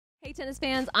Hey tennis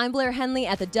fans, I'm Blair Henley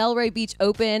at the Delray Beach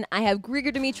Open. I have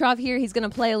Grigor Dimitrov here. He's going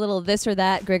to play a little this or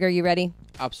that. Grigor, you ready?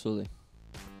 Absolutely.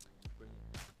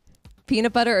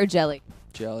 Peanut butter or jelly?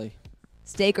 Jelly.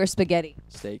 Steak or spaghetti?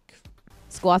 Steak.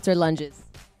 Squats or lunges?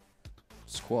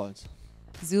 Squats.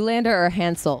 Zoolander or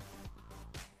Hansel?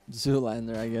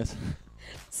 Zoolander, I guess.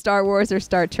 Star Wars or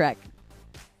Star Trek?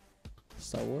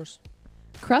 Star Wars.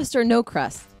 Crust or no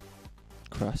crust?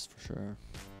 Crust for sure.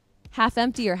 Half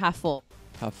empty or half full?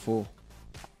 Half full.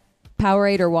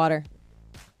 Powerade or water?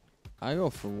 I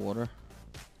go for water.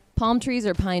 Palm trees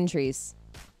or pine trees?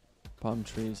 Palm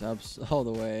trees, all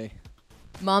the way.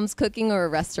 Mom's cooking or a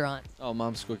restaurant? Oh,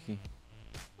 mom's cooking.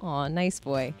 Aw, nice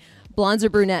boy. Blondes or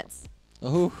brunettes?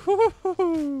 Oh,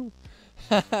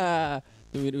 do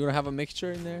we have a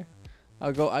mixture in there?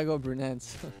 I go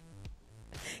brunettes.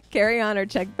 Carry on or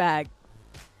check bag?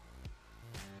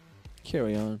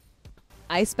 Carry on.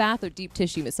 Ice bath or deep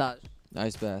tissue massage?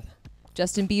 Ice bath.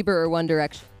 Justin Bieber or One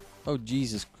Direction? Oh,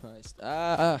 Jesus Christ.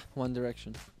 One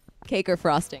Direction. Cake or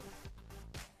frosting?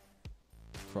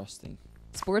 Frosting.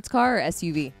 Sports car or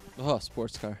SUV? Oh,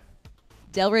 sports car.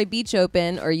 Delray Beach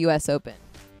Open or US Open?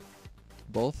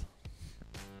 Both.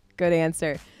 Good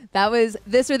answer. That was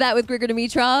This or That with Grigor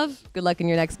Dimitrov. Good luck in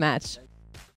your next match.